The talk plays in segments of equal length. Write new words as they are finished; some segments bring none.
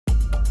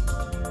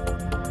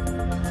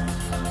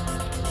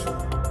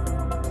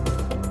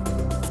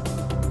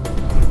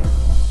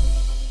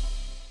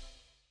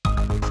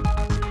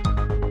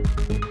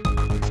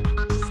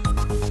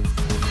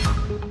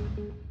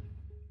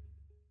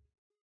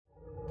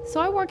So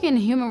I work in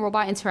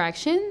human-robot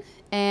interaction,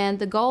 and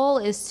the goal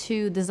is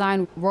to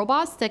design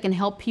robots that can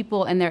help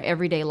people in their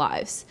everyday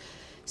lives.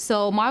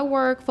 So my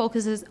work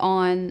focuses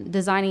on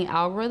designing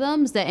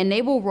algorithms that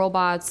enable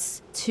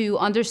robots to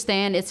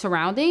understand its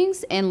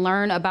surroundings and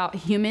learn about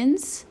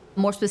humans,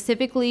 more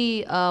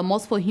specifically,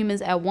 multiple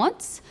humans at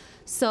once.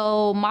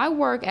 So my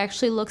work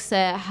actually looks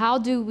at how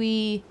do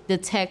we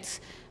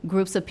detect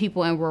groups of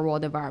people in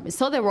real-world environments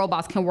so that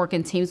robots can work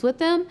in teams with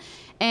them.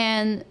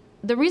 And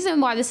the reason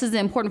why this is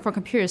important for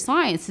computer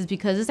science is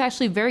because it's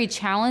actually very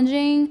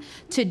challenging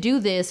to do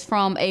this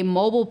from a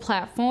mobile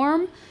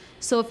platform.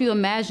 So if you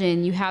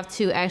imagine, you have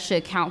to actually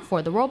account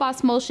for the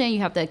robot's motion,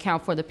 you have to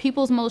account for the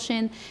people's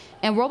motion,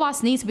 and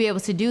robots need to be able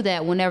to do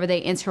that whenever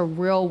they enter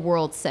real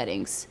world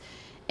settings.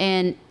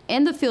 And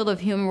in the field of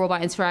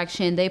human-robot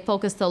interaction, they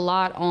focused a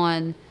lot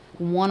on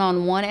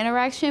one-on-one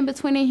interaction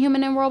between a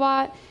human and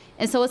robot.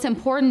 And so it's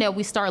important that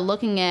we start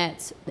looking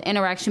at the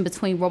interaction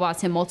between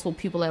robots and multiple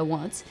people at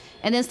once,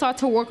 and then start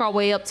to work our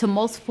way up to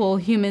multiple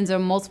humans or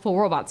multiple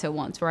robots at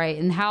once, right?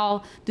 And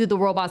how do the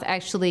robots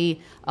actually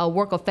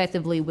work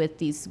effectively with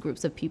these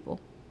groups of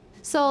people?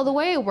 So the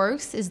way it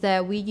works is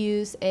that we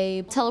use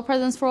a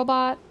telepresence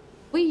robot.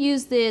 We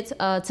used it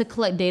to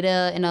collect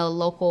data in a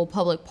local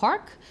public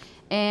park,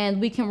 and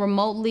we can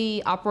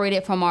remotely operate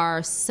it from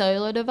our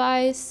cellular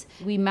device.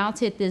 We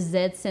mounted this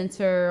Z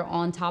sensor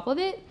on top of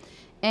it.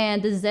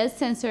 And the Z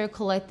sensor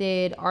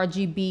collected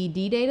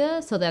RGBD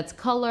data, so that's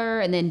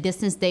color, and then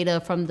distance data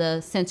from the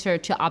sensor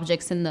to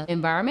objects in the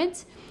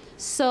environment.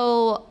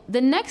 So the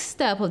next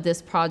step of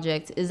this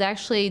project is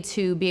actually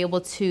to be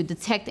able to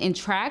detect and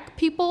track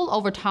people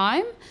over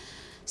time.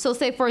 So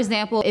say, for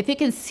example, if it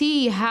can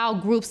see how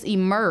groups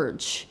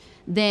emerge,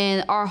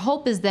 then our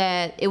hope is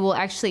that it will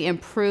actually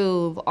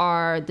improve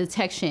our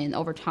detection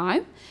over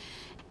time.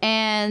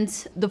 And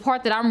the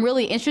part that I'm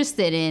really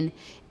interested in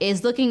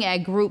is looking at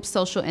group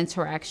social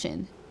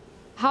interaction.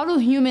 How do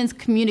humans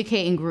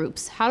communicate in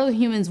groups? How do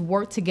humans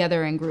work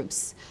together in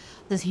groups?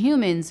 As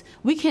humans,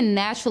 we can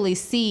naturally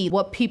see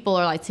what people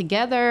are like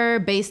together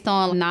based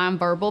on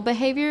nonverbal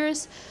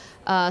behaviors,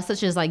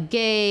 such as like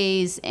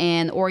gaze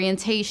and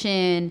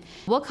orientation.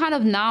 What kind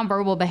of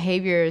nonverbal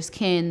behaviors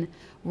can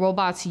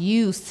robots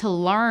use to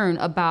learn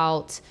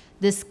about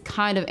this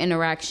kind of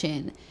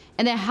interaction?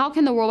 And then how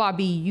can the robot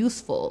be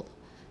useful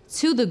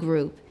to the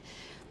group?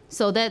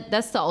 So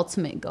that's the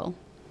ultimate goal.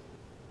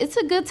 It's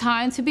a good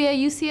time to be at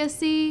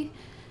UCSD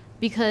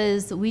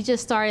because we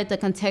just started the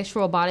Contextual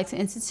Robotics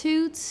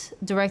Institute,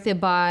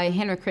 directed by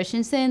Henrik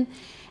Christensen,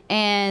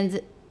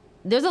 and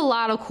there's a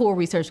lot of cool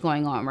research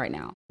going on right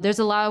now. There's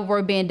a lot of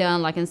work being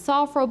done like in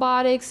soft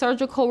robotics,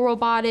 surgical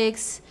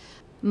robotics.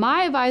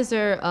 My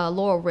advisor,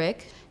 Laura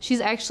Rick,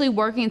 she's actually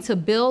working to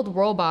build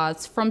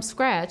robots from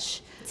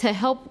scratch to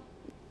help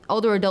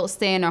older adults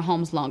stay in their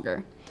homes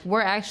longer.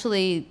 We're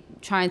actually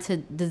trying to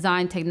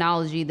design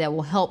technology that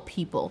will help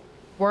people,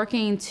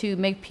 working to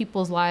make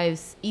people's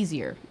lives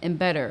easier and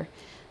better.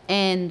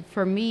 And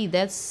for me,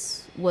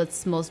 that's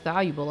what's most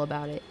valuable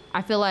about it.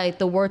 I feel like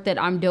the work that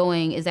I'm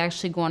doing is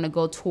actually going to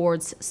go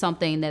towards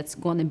something that's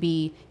going to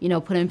be,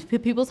 put into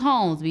people's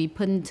homes, be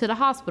put into the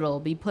hospital,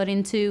 be put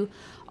into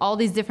all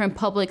these different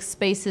public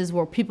spaces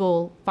where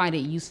people find it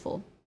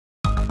useful.